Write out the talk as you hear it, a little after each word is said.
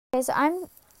Okay, so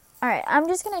I'm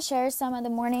just going to share some of the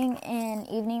morning and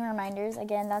evening reminders.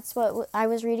 Again, that's what I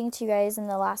was reading to you guys in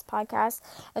the last podcast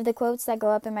of the quotes that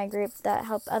go up in my group that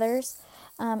help others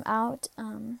out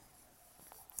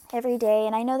every day.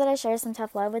 And I know that I share some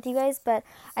tough love with you guys, but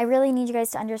I really need you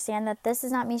guys to understand that this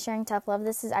is not me sharing tough love.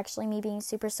 This is actually me being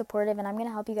super supportive, and I'm going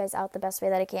to help you guys out the best way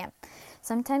that I can.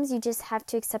 Sometimes you just have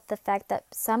to accept the fact that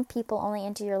some people only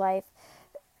enter your life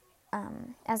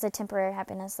as a temporary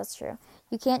happiness. That's true.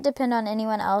 You can't depend on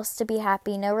anyone else to be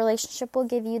happy. No relationship will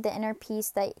give you the inner peace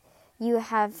that you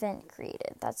haven't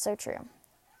created. That's so true.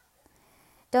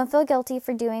 Don't feel guilty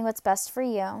for doing what's best for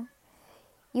you.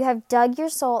 You have dug your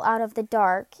soul out of the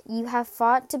dark. You have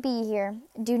fought to be here.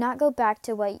 Do not go back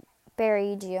to what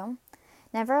buried you.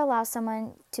 Never allow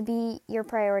someone to be your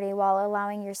priority while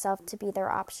allowing yourself to be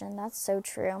their option. That's so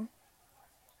true.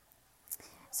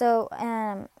 So,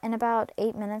 in about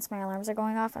 8 minutes, my alarms are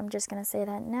going off. I'm just going to say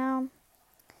that now.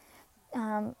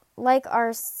 Like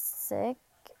our sick,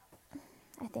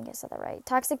 I think I said that right.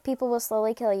 Toxic people will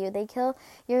slowly kill you. They kill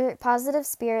your positive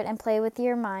spirit and play with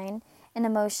your mind and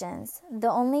emotions. The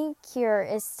only cure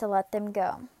is to let them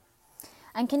go.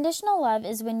 Unconditional love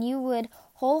is when you would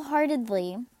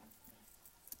wholeheartedly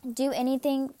do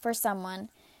anything for someone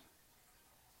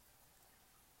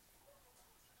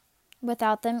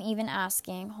without them even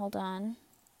asking. Hold on.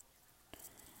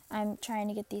 I'm trying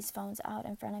to get these phones out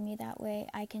in front of me. That way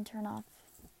I can turn off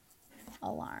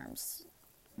alarms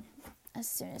as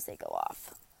soon as they go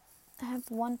off. I have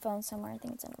one phone somewhere. I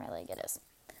think it's in my leg. It is.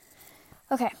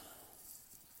 Okay.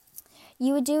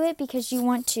 You would do it because you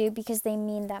want to, because they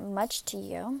mean that much to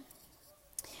you.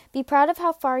 Be proud of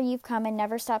how far you've come and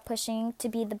never stop pushing to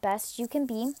be the best you can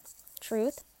be.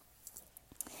 Truth.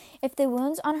 If the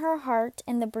wounds on her heart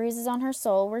and the bruises on her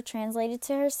soul were translated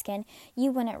to her skin,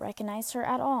 you wouldn't recognize her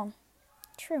at all.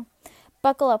 True.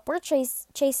 Buckle up. We're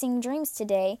chasing dreams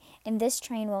today, and this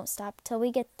train won't stop till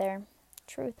we get there.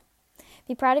 Truth.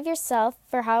 Be proud of yourself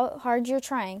for how hard you're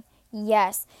trying.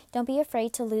 Yes. Don't be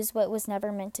afraid to lose what was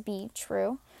never meant to be.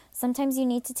 True. Sometimes you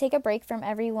need to take a break from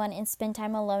everyone and spend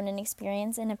time alone and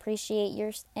experience and appreciate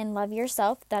and love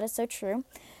yourself. That is so true.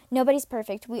 Nobody's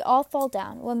perfect. We all fall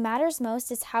down. What matters most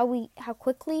is how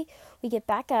quickly we get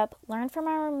back up, learn from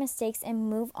our mistakes, and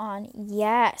move on.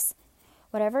 Yes.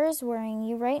 Whatever is worrying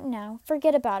you right now,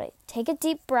 forget about it. Take a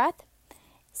deep breath,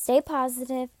 stay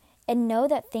positive, and know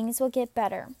that things will get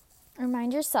better.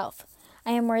 Remind yourself,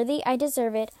 I am worthy, I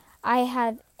deserve it. I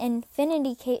have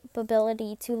infinity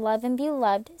capability to love and be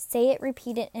loved. Say it,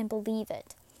 repeat it, and believe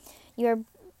it. You are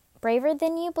braver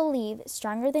than you believe,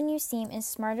 stronger than you seem, and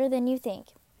smarter than you think.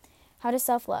 How to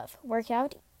self-love. Work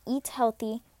out, eat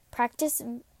healthy, practice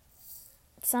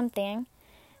something,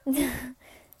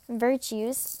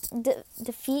 virtues,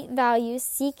 defeat values,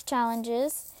 seek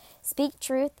challenges, speak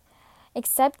truth,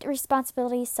 accept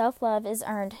responsibility. Self-love is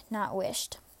earned, not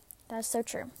wished. That's so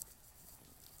true.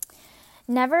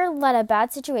 Never let a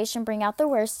bad situation bring out the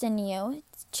worst in you.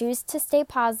 Choose to stay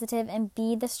positive and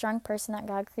be the strong person that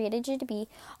God created you to be.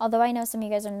 Although I know some of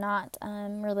you guys are not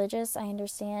religious, I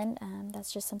understand.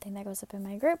 That's just something that goes up in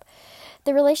my group.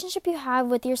 The relationship you have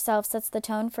with yourself sets the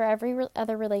tone for every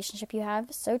other relationship you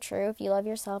have. So true. If you love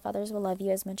yourself, others will love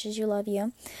you as much as you love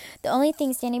you. The only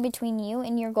thing standing between you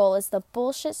and your goal is the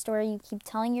bullshit story you keep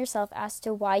telling yourself as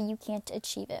to why you can't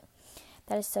achieve it.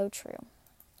 That is so true.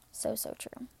 So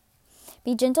true.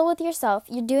 Be gentle with yourself.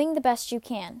 You're doing the best you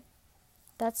can.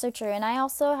 That's so true. And I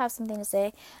also have something to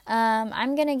say.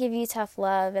 I'm going to give you tough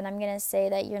love, and I'm going to say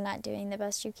that you're not doing the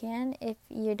best you can if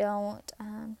you don't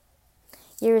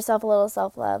give yourself a little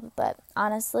self-love. But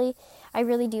honestly, I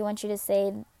really do want you to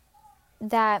say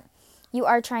that you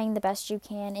are trying the best you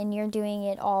can, and you're doing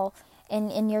it all,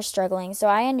 and you're struggling. So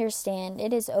I understand.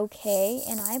 It is okay,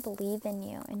 and I believe in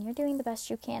you, and you're doing the best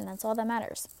you can. That's all that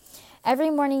matters. Every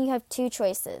morning you have two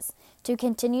choices: to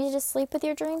continue to sleep with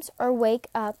your dreams or wake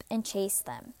up and chase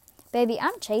them. Baby,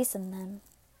 I'm chasing them.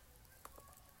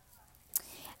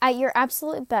 At your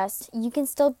absolute best,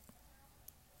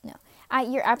 At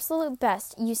your absolute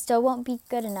best, you still won't be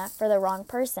good enough for the wrong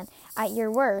person. At your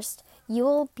worst, you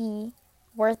will be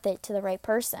worth it to the right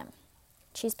person.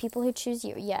 Choose people who choose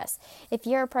you, yes. If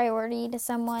you're a priority to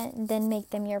someone, then make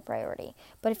them your priority.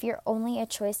 But if you're only a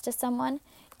choice to someone,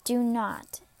 do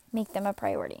not make them a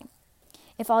priority.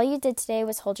 If all you did today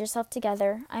was hold yourself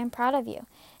together, I'm proud of you.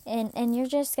 And you're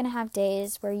just going to have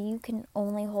days where you can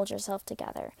only hold yourself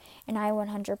together. And I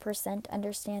 100%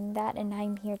 understand that. And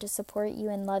I'm here to support you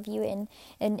and love you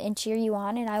and cheer you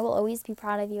on. And I will always be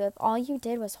proud of you if all you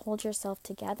did was hold yourself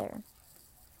together.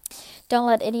 Don't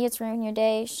let idiots ruin your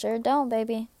day. Sure don't,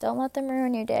 baby. Don't let them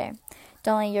ruin your day.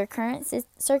 Don't let your current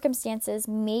circumstances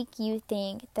make you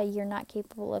think that you're not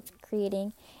capable of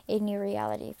creating a new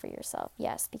reality for yourself.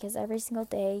 Yes, because every single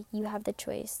day you have the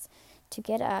choice to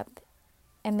get up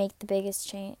and make the biggest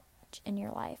change in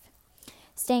your life.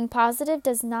 Staying positive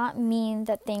does not mean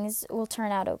that things will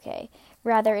turn out okay.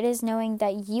 Rather, it is knowing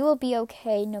that you will be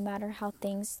okay no matter how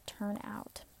things turn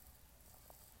out.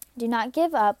 Do not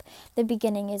give up. The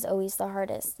beginning is always the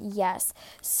hardest. Yes.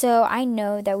 So I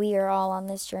know that we are all on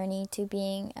this journey to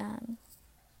being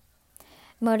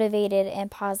motivated and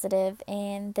positive,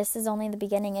 and this is only the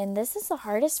beginning, and this is the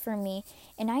hardest for me,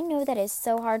 and I know that it's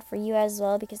so hard for you as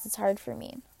well because it's hard for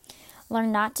me.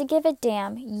 Learn not to give a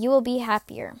damn. You will be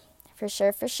happier. For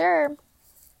sure, for sure.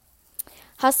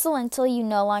 Hustle until you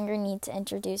no longer need to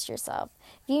introduce yourself.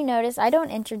 If you notice, I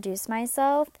don't introduce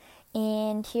myself,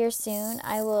 and here soon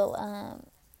I will,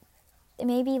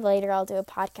 maybe later I'll do a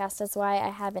podcast. That's why I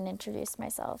haven't introduced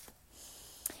myself.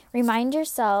 Remind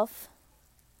yourself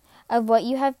of what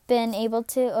you have been able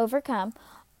to overcome,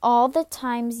 all the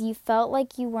times you felt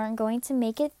like you weren't going to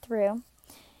make it through,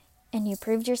 and you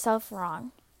proved yourself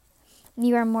wrong.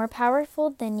 You are more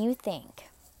powerful than you think.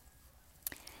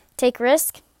 Take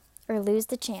risk or lose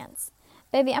the chance.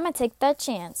 Baby, I'm going to take that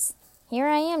chance. Here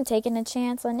I am taking a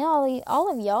chance on all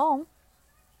of y'all.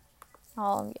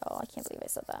 All of y'all. I can't believe I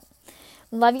said that.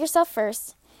 Love yourself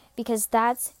first, because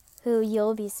that's who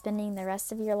you'll be spending the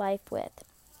rest of your life with.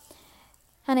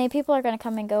 Honey, people are going to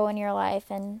come and go in your life,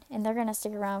 and they're going to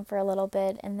stick around for a little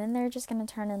bit, and then they're just going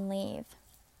to turn and leave.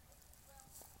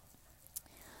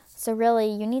 So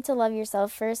really, you need to love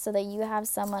yourself first so that you have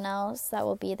someone else that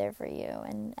will be there for you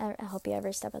and help you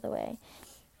every step of the way.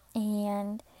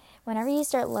 And whenever you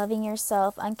start loving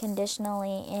yourself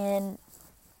unconditionally and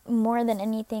more than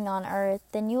anything on earth,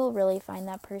 then you will really find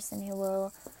that person who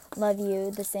will love you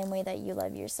the same way that you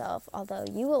love yourself. Although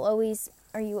you always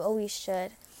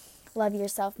should love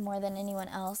yourself more than anyone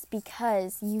else,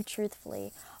 because you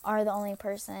truthfully are the only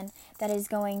person that is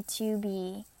going to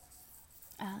be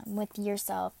with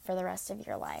yourself for the rest of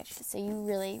your life. So you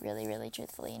really, really, really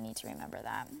truthfully need to remember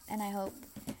that. And I hope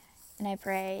and I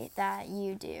pray that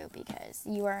you do, because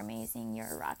you are amazing.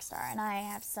 You're a rock star, and I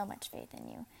have so much faith in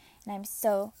you. And I'm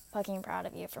so fucking proud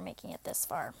of you for making it this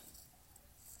far.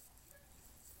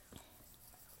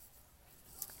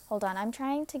 Hold on, I'm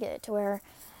trying to get it to where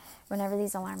whenever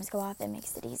these alarms go off, it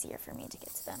makes it easier for me to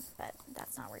get to them, but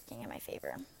that's not working in my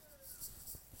favor.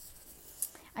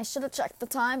 I should have checked the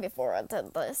time before I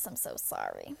did this. I'm so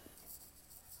sorry.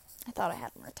 I thought I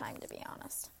had more time, to be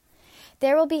honest.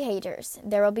 There will be haters.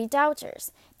 There will be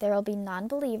doubters. There will be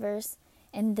non-believers.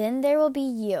 And then there will be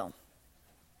you,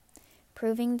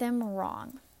 proving them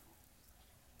wrong.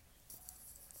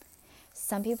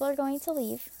 Some people are going to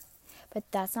leave, but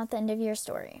that's not the end of your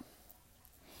story.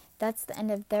 That's the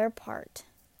end of their part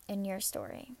in your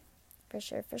story. For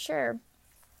sure, for sure.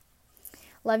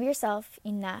 Love yourself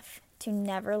enough to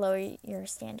never lower your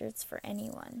standards for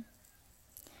anyone.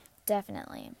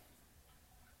 Definitely.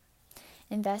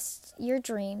 Invest in your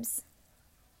dreams.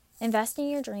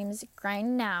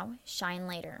 Grind now, shine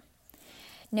later.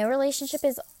 No relationship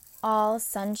is all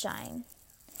sunshine,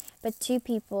 but two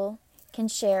people can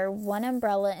share one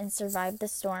umbrella and survive the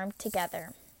storm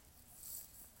together.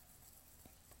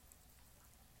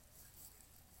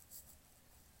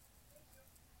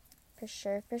 For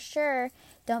sure, for sure.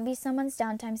 Don't be someone's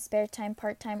downtime, spare time,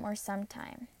 part-time, or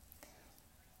sometime.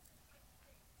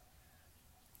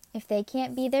 If they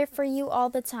can't be there for you all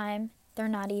the time, they're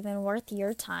not even worth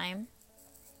your time.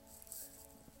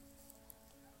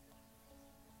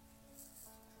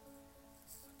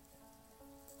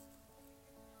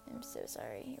 I'm so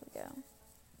sorry. Here we go.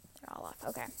 They're all off.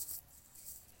 Okay.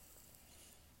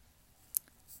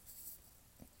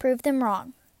 Prove them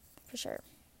wrong. For sure.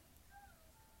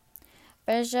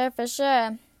 For sure, for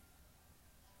sure.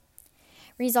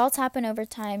 Results happen over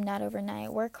time, not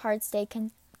overnight. Work hard, stay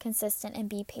consistent, and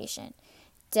be patient.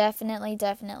 Definitely,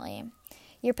 definitely.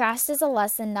 Your past is a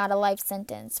lesson, not a life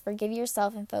sentence. Forgive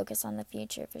yourself and focus on the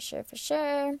future. For sure, for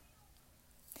sure.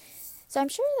 So I'm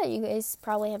sure that you guys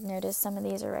probably have noticed some of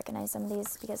these or recognized some of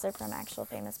these because they're from actual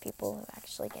famous people who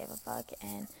actually gave a fuck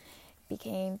and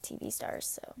became TV stars.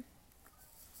 So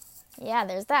yeah,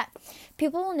 there's that.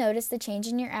 People will notice the change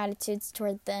in your attitudes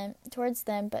towards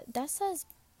them, but that says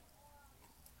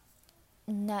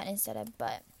not instead of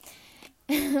but.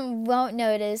 Won't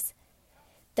notice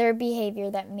their behavior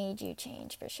that made you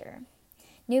change, for sure.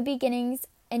 New beginnings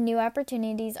and new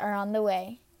opportunities are on the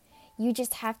way. You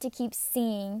just have to keep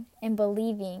seeing and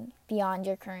believing beyond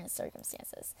your current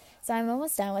circumstances. So I'm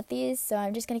almost done with these, so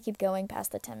I'm just going to keep going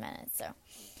past the 10 minutes. So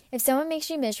If someone makes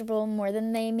you miserable more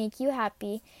than they make you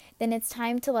happy, then it's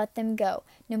time to let them go,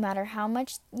 no matter how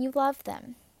much you love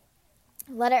them.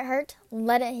 Let it hurt,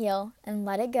 let it heal, and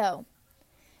let it go.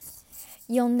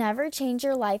 You'll never change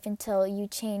your life until you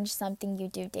change something you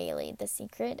do daily. The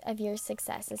secret of your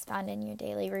success is found in your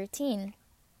daily routine.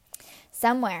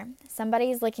 Somewhere,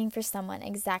 somebody is looking for someone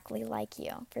exactly like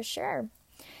you, for sure.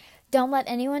 Don't let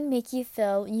anyone make you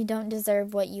feel you don't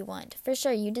deserve what you want. For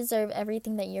sure, you deserve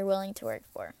everything that you're willing to work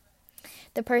for.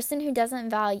 The person who doesn't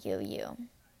value you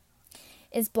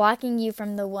is blocking you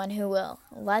from the one who will.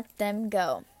 Let them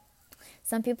go.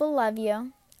 Some people love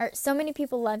you, or so many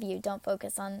people love you. Don't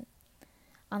focus on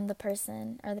the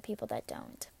person or the people that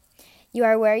don't. You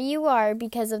are where you are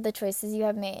because of the choices you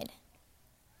have made.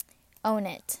 Own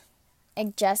it.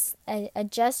 Adjust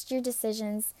your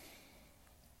decisions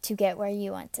to get where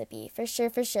you want to be. For sure,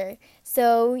 for sure.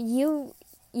 So you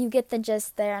get the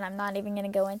gist there, and I'm not even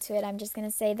going to go into it. I'm just going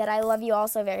to say that I love you all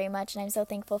so very much, and I'm so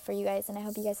thankful for you guys, and I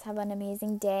hope you guys have an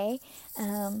amazing day.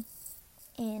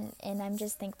 And I'm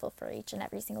just thankful for each and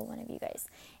every single one of you guys.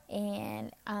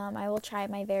 And I will try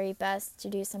my very best to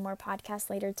do some more podcasts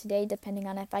later today, depending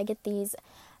on if I get these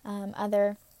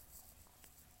other,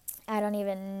 I don't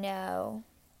even know,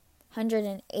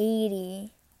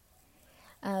 180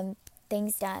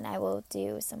 things done. I will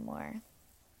do some more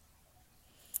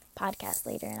podcasts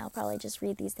later, and I'll probably just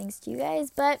read these things to you guys.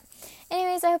 But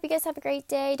anyways, I hope you guys have a great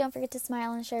day. Don't forget to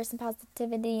smile and share some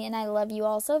positivity, and I love you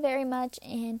all so very much,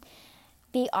 and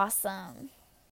be awesome.